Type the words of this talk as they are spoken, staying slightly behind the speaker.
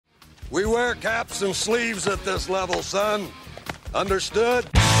We wear caps and sleeves at this level, son. Understood?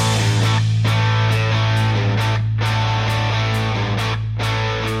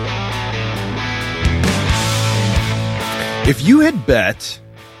 If you had bet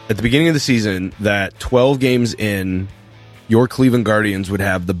at the beginning of the season that 12 games in, your Cleveland Guardians would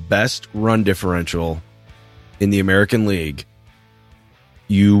have the best run differential in the American League,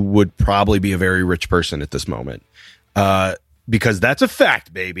 you would probably be a very rich person at this moment. Because that's a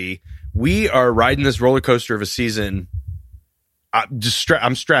fact, baby. We are riding this roller coaster of a season.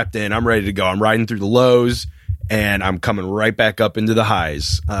 I'm strapped in. I'm ready to go. I'm riding through the lows, and I'm coming right back up into the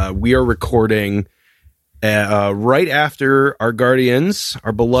highs. We are recording right after our Guardians,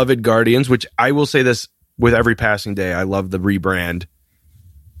 our beloved Guardians, which I will say this with every passing day. I love the rebrand,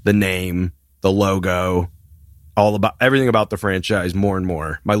 the name, the logo, all about everything about the franchise more and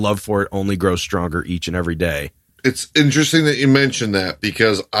more. My love for it only grows stronger each and every day. It's interesting that you mentioned that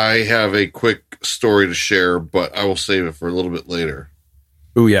because I have a quick story to share, but I will save it for a little bit later.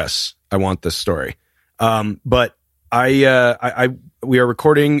 Oh, yes. I want this story. But we are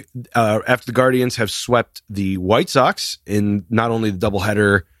recording after the Guardians have swept the White Sox in not only the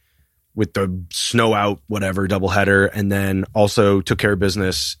doubleheader with the snow out, whatever doubleheader, and then also took care of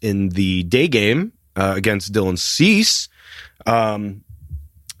business in the day game against Dylan Cease,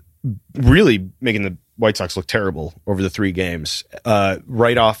 really making the White Sox look terrible over the 3 games,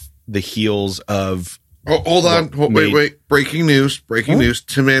 right off the heels of... Oh, hold on. Wait. Breaking news.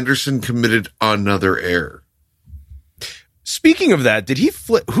 Tim Anderson committed another error. Speaking of that,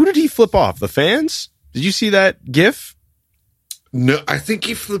 who did he flip off? The fans? Did you see that GIF? No, I think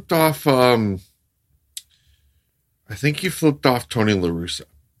he flipped off Tony La Russa.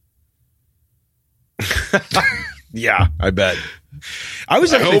 Yeah, I bet. I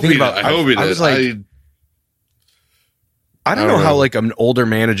was actually thinking about... I hope he did. I was like... I don't know how like an older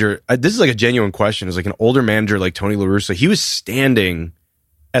manager, this is like a genuine question, is like an older manager like Tony La Russa, he was standing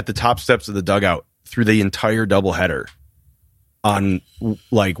at the top steps of the dugout through the entire doubleheader on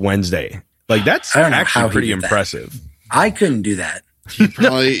like Wednesday. Like that's actually pretty impressive. I couldn't do that. He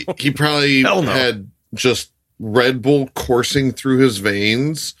probably had just Red Bull coursing through his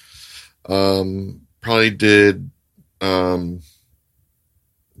veins. Probably did, you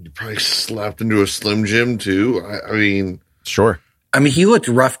probably slapped into a Slim Jim too. I mean... Sure. I mean, he looked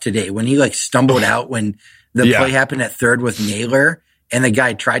rough today when he like stumbled out when the play happened at third with Naylor and the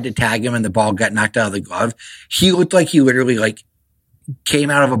guy tried to tag him and the ball got knocked out of the glove. He looked like he literally like came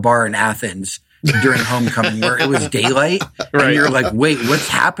out of a bar in Athens during homecoming where it was daylight. Right. And you're like, wait, what's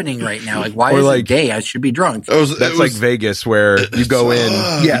happening right now? Like, why is it day? I should be drunk. That's like Vegas where you go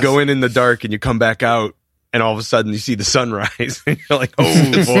in, you go in the dark and you come back out. And all of a sudden you see the sunrise and you're like, oh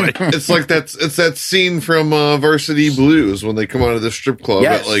boy. It's like it's that scene from Varsity Blues when they come out of the strip club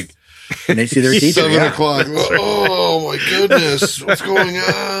at like and they see their teacher, 7 o'clock. Oh my goodness. What's going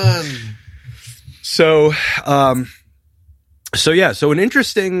on? So an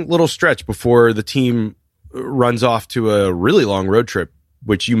interesting little stretch before the team runs off to a really long road trip,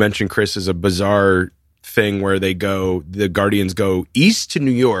 which you mentioned, Chris, is a bizarre thing where the Guardians go east to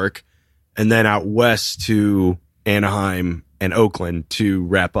New York and then out west to Anaheim and Oakland to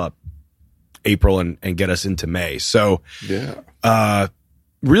wrap up April and get us into May. So,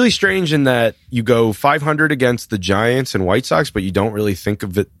 really strange in that you go 500 against the Giants and White Sox, but you don't really think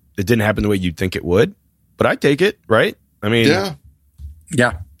of it. It didn't happen the way you'd think it would, but I take it, right? I mean,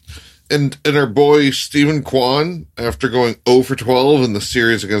 yeah. And our boy Stephen Kwan, after going 0 for 12 in the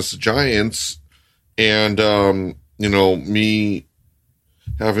series against the Giants, and me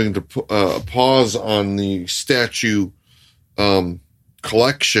having to pause on the statue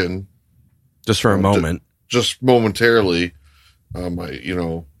collection just for a moment, just momentarily.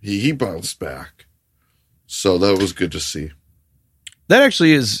 He bounced back, so that was good to see. That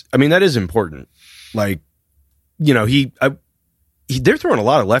actually is. I mean, that is important. Like, they're throwing a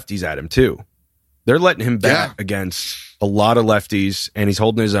lot of lefties at him too. They're letting him bat against a lot of lefties, and he's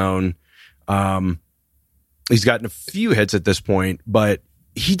holding his own. He's gotten a few hits at this point, but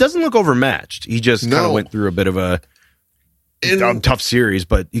he doesn't look overmatched. He just kind of went through a bit of a tough series,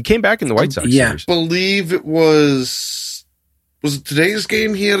 but he came back in the White Sox series. I believe it was it today's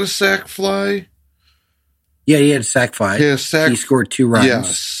game he had a sac fly? Yeah, he had a sac fly. He scored 2 runs.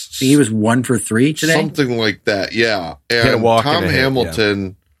 Yes. I think he was 1 for 3 today. Something like that, yeah. And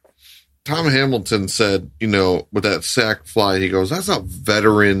Tom Hamilton said, with that sac fly, he goes, that's a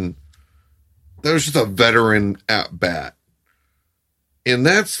veteran. That was just a veteran at bat. And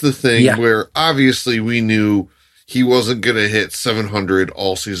that's the thing where obviously we knew he wasn't going to hit 700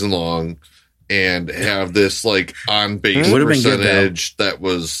 all season long and have this like on base percentage that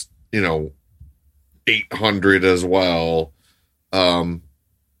was 800 as well.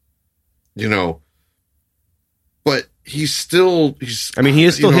 But he is still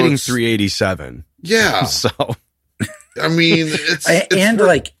hitting 387. Yeah. So, I mean, it's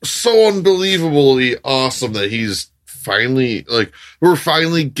so unbelievably awesome that he's finally, we're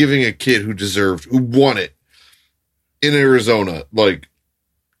finally giving a kid who won it in Arizona,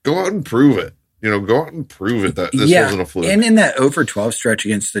 go out and prove it. Go out and prove it that this wasn't a fluke. And in that over 12 stretch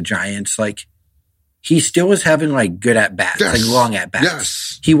against the Giants, he still was having good at bats, long at bats.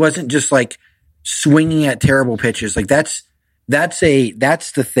 Yes. He wasn't just swinging at terrible pitches. That's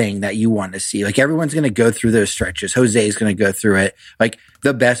the thing that you want to see. Everyone's going to go through those stretches. Jose is going to go through it.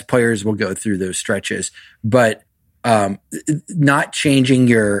 The best players will go through those stretches, but not changing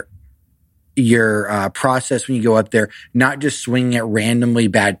your process when you go up there, not just swinging at randomly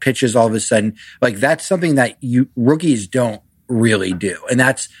bad pitches all of a sudden. That's something that rookies don't really do. And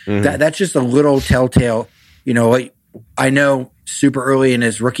that's just a little telltale, I know super early in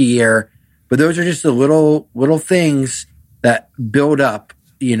his rookie year, but those are just the little things that build up,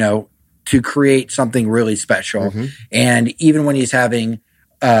 to create something really special. Mm-hmm. And even when he's having,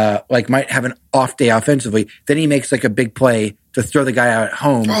 might have an off day offensively, then he makes a big play to throw the guy out at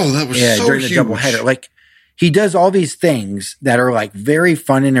home. Oh, that was so during huge. The doubleheader. He does all these things that are very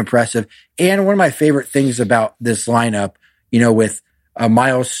fun and impressive. And one of my favorite things about this lineup, with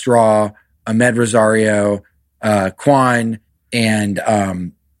Miles Straw, Ahmed Rosario, Kwan,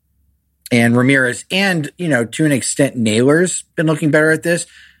 and Ramirez, and to an extent, Naylor's been looking better at this.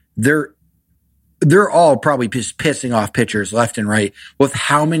 They're all probably just pissing off pitchers left and right with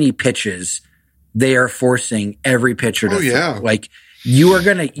how many pitches they are forcing every pitcher to throw. You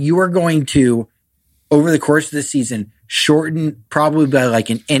are going to, over the course of the season, shorten probably by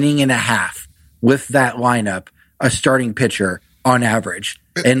an inning and a half with that lineup, a starting pitcher on average.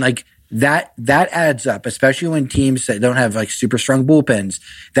 And that adds up, especially when teams that don't have super strong bullpens.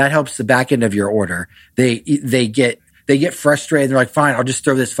 That helps the back end of your order. They get frustrated. They're fine, I'll just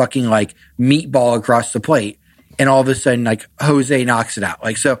throw this fucking meatball across the plate. And all of a sudden, Jose knocks it out.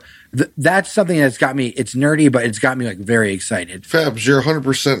 That's something that's got me, it's nerdy, but it's got me very excited. Fabs, you're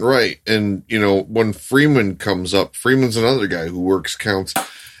 100% right. And, when Freeman comes up, Freeman's another guy who works counts.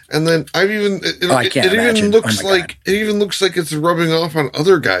 And then it even looks like it's rubbing off on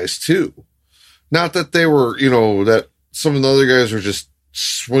other guys too. Not that they were, that some of the other guys were just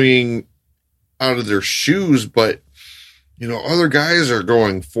swinging out of their shoes, but other guys are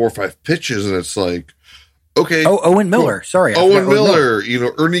going 4 or 5 pitches, and it's okay. Oh, Owen Miller. Cool. Sorry. Owen Miller,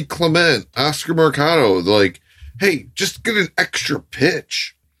 Ernie Clement, Oscar Mercado, hey, just get an extra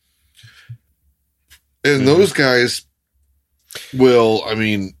pitch. And those guys will,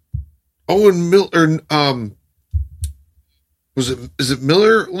 Owen Miller, is it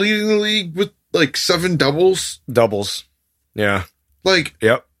Miller leading the league with 7 doubles? Doubles. Yeah.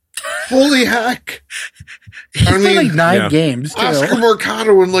 Yep. Holy heck. He's played 9 games. Too. Oscar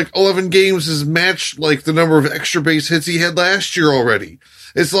Mercado in 11 games has matched the number of extra base hits he had last year already.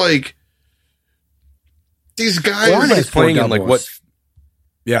 It's these guys are playing in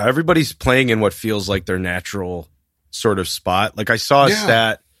everybody's playing in what feels like their natural sort of spot. I saw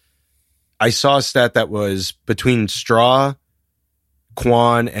a stat that was between Straw,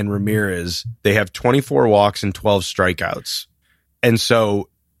 Kwan, and Ramirez, they have 24 walks and 12 strikeouts. And so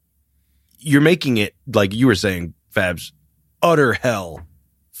you're making it, like you were saying, Fabs, utter hell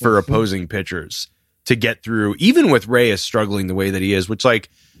for opposing pitchers to get through, even with Reyes struggling the way that he is, which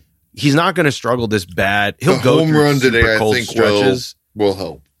he's not going to struggle this bad. He'll go home through run super today, cold I think stretches. Will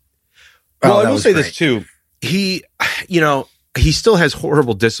help. Well, I will say this too. He still has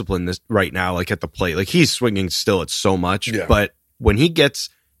horrible discipline right now, at the plate. He's swinging still at so much, but when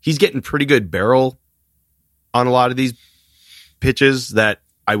he's getting pretty good barrel on a lot of these pitches that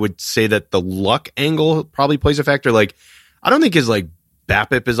I would say that the luck angle probably plays a factor. I don't think his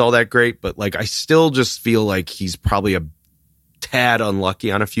BABIP is all that great, but I still just feel like he's probably a tad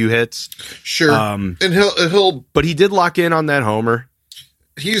unlucky on a few hits. Sure. And he'll but he did lock in on that homer.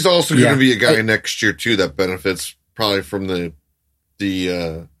 He's also going to be a guy next year too that benefits probably from the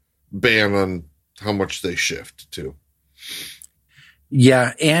ban on how much they shift too.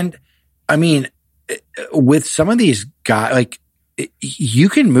 Yeah, and with some of these guys, you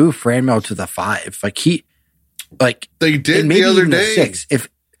can move Franmil to the 5. They did the other day. 6. If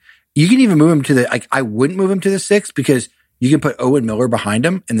you can even move him to the I wouldn't move him to the 6 because you can put Owen Miller behind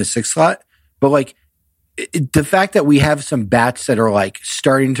him in the 6th slot. But the fact that we have some bats that are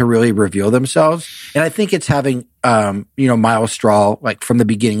starting to really reveal themselves, and I think it's having Miles Straw from the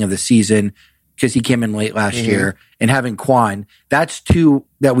beginning of the season because he came in late last year, and having Quan, that's two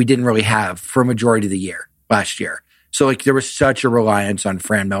that we didn't really have for a majority of the year last year. So like there was such a reliance on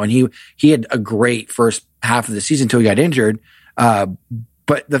Franmil, and he had a great first half of the season until he got injured.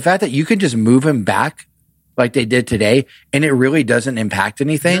 But the fact that you can just move him back like they did today, and it really doesn't impact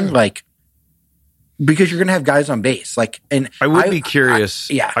anything, like because you're going to have guys on base. Like, and I would be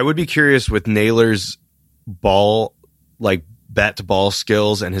curious. I would be curious with Naylor's ball, like bat to ball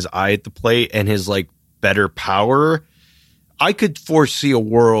skills and his eye at the plate and his like better power. I could foresee a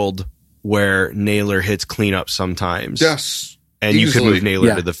world where Naylor hits cleanup sometimes. Yes. And easily. You could move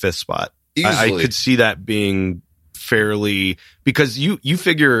Naylor to the fifth spot. I could see that being fairly, because you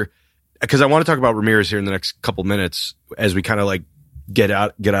figure, because I want to talk about Ramirez here in the next couple minutes as we kind of like get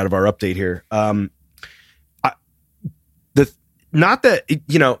out of our update here. Not that,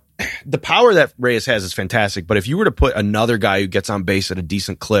 you know, the power that Reyes has is fantastic, but if you were to put another guy who gets on base at a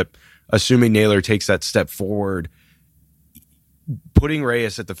decent clip, assuming Naylor takes that step forward, putting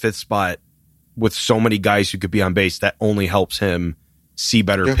Reyes at the fifth spot with so many guys who could be on base, that only helps him see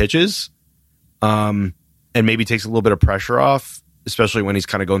better pitches, and maybe takes a little bit of pressure off, especially when he's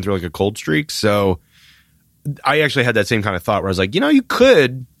kind of going through like a cold streak. So I actually had that same kind of thought where I was like, you know, you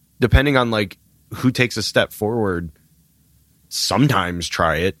could, depending on like who takes a step forward, sometimes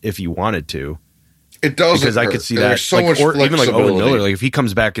try it if you wanted to. It does, because I could see that, so like, much or even like Owen flexibility. Miller, like if he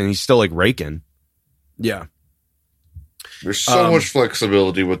comes back and he's still like raking, there's so much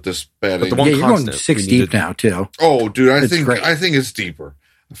flexibility with this batting. But the one you're going 6 deep now too. Oh, dude, I It's think great. it's deeper.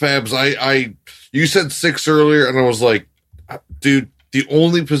 Fabs, you said 6 earlier, and I was like, dude, the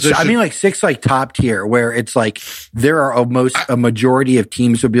only position. So, I mean, like 6, like top tier, where it's like there are a majority of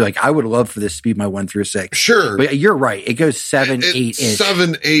teams would be like, I would love for this to be my 1 through 6. Sure, but you're right. It goes 7, 8 ish.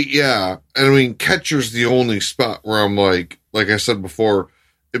 7, 8, yeah. And I mean, catcher's the only spot where I'm like I said before,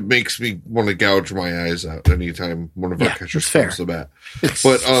 it makes me want to gouge my eyes out anytime one of our catchers comes to bat.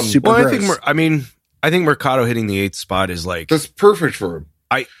 But super well, gross. I think Mercado hitting the 8th spot is like, that's perfect for him.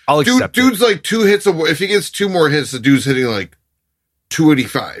 I'll accept it. Dude's like 2 hits away. If he gets 2 more hits, the dude's hitting like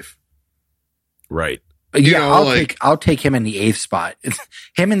 285. Right. You Yeah, know, I'll take him in the 8th spot.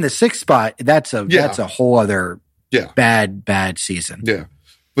 Him in the 6th spot. That's a whole other bad season. Yeah.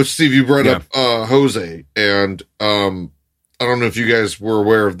 But Steve, you brought up Jose, and I don't know if you guys were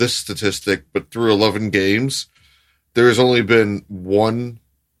aware of this statistic, but through 11 games, there has only been one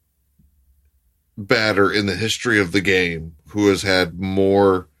batter in the history of the game who has had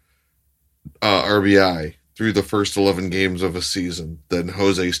more RBI through the first 11 games of a season than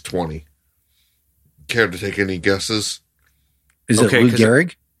Jose's 20. Care to take any guesses? Is it Lou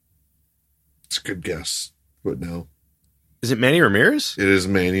Gehrig? It's a good guess, but no. Is it Manny Ramirez? It is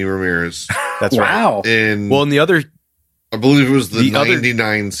Manny Ramirez. That's wow. right. In the other, I believe it was the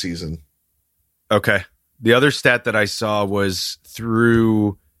 99 season. Okay. The other stat that I saw was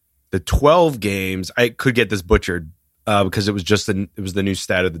through the 12 games. I could get this butchered because it was the new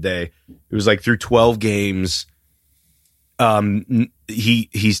stat of the day. It was like through 12 games.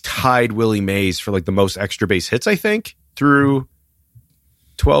 He's tied Willie Mays for like the most extra base hits, I think, through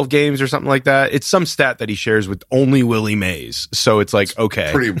 12 games or something like that. It's some stat that he shares with only Willie Mays. So it's like,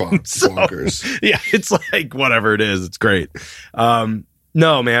 okay. Pretty bonkers. Yeah, it's like whatever it is. It's great.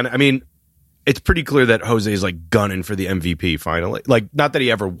 No, man. I mean, it's pretty clear that Jose is like gunning for the MVP finally. Like, not that he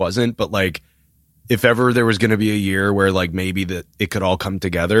ever wasn't, but like if ever there was going to be a year where like maybe that it could all come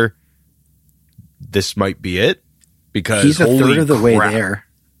together, this might be it. Because he's a third of the way there.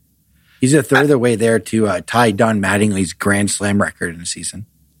 He's a third of the way there to tie Don Mattingly's Grand Slam record in a season.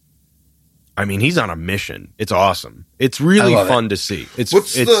 I mean, he's on a mission. It's awesome. It's really fun to see.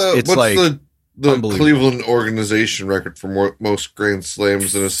 What's the Cleveland organization record for most Grand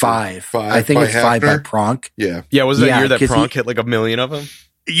Slams in a season? 5. I think it's 5 by Pronk. Yeah. Yeah, was that year that Pronk hit like 1 million of them?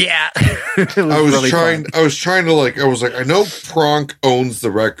 Yeah. I was trying to I was like, I know Pronk owns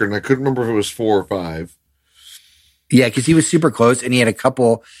the record, and I couldn't remember if it was 4 or 5. Yeah, because he was super close, and he had a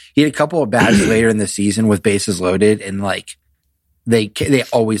couple of bats later in the season with bases loaded, and like they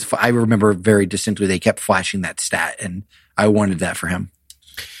always. I remember very distinctly they kept flashing that stat, and I wanted that for him.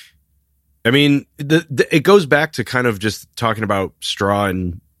 I mean, it goes back to kind of just talking about Straw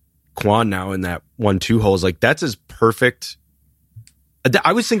and Quan now in that 1-2 holes. Like that's as perfect.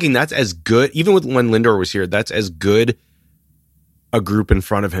 I was thinking that's as good, even with when Lindor was here. That's as good a group in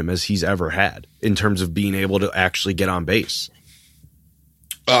front of him as he's ever had in terms of being able to actually get on base.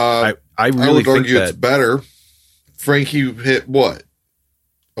 I really would think argue that it's better. Frankie hit what?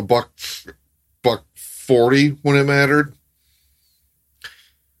 $140 when it mattered.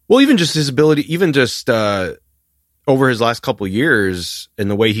 Well, even just his ability, even just over his last couple of years and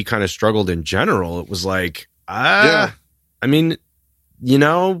the way he kind of struggled in general, it was like, I mean, you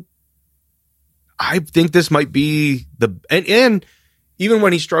know, I think this might be and even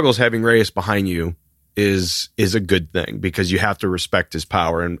when he struggles, having Reyes behind you is a good thing because you have to respect his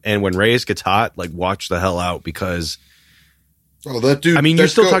power. And when Reyes gets hot, like watch the hell out because that dude. I mean, you're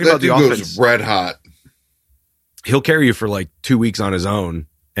still talking about the offense. Goes red hot. He'll carry you for like 2 weeks on his own.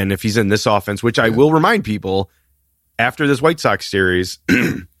 And if he's in this offense, which I will remind people after this White Sox series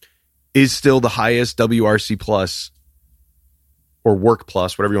is still the highest WRC plus or work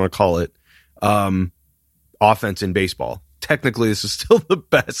plus, whatever you want to call it, offense in baseball. Technically, this is still the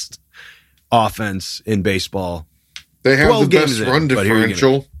best offense in baseball. They have the best run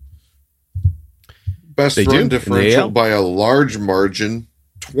differential. Best run differential by a large margin.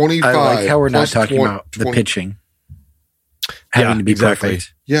 25. I like how we're not talking about the pitching having to be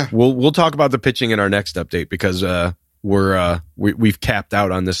perfect. Yeah, we'll talk about the pitching in our next update because we've capped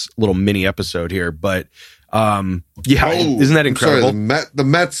out on this little mini episode here. But isn't that incredible? Sorry,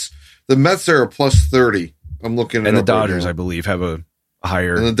 the Mets are a plus 30. I'm looking at and the Dodgers, I believe, have a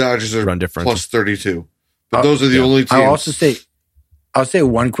higher and the Dodgers are run difference plus 32. But those are the only teams. I'll say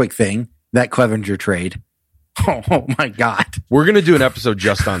one quick thing: that Clevenger trade. Oh my God, we're gonna do an episode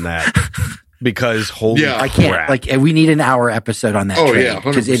just on that because holy I can't crap. We need an hour episode on that. Trade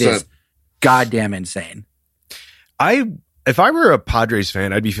because it is goddamn insane. If I were a Padres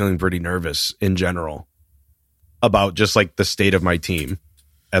fan, I'd be feeling pretty nervous in general about just like the state of my team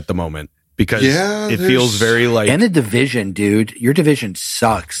at the moment because it feels very like and the division, dude. Your division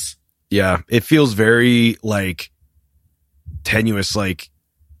sucks. Yeah, it feels very like tenuous. Like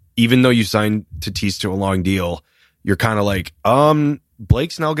even though you signed Tatis to a long deal, you're kind of like,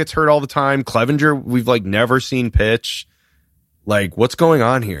 Blake Snell gets hurt all the time. Clevenger, we've like never seen pitch. Like, what's going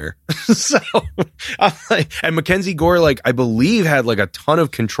on here? So, I'm like, and Mackenzie Gore, like, I believe had like a ton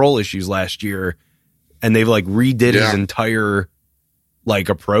of control issues last year, and they've like redid his entire like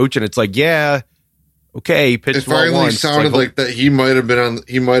approach, and it's like, okay, pitched it finally sounded like that he might have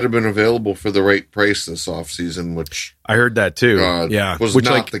been available for the right price this offseason, which I heard that too. Was which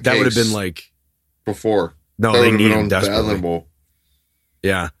not like the that case would have been like before. No, they need him desperately.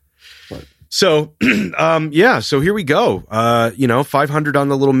 Yeah. But. So, so here we go. 500 on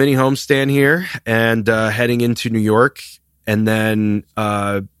the little mini homestand here, and heading into New York, and then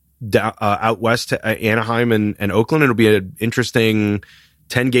out west to Anaheim and Oakland. It'll be an interesting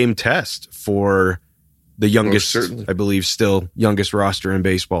 10-game test for the youngest, I believe, still youngest roster in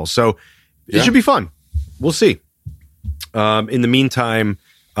baseball. So it should be fun. We'll see. In the meantime,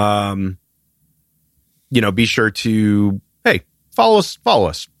 be sure to, follow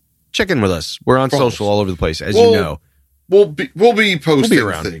us. Check in with us. We're on social all over the place, as you know. We'll be posting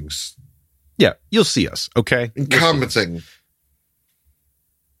around things. Yeah, you'll see us, okay? And commenting.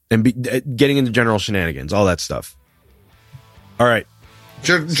 And getting into general shenanigans, all that stuff. All right.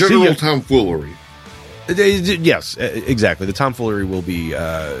 General tomfoolery. Yes, exactly. The tomfoolery will be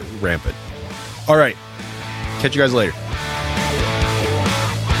rampant. All right. Catch you guys later.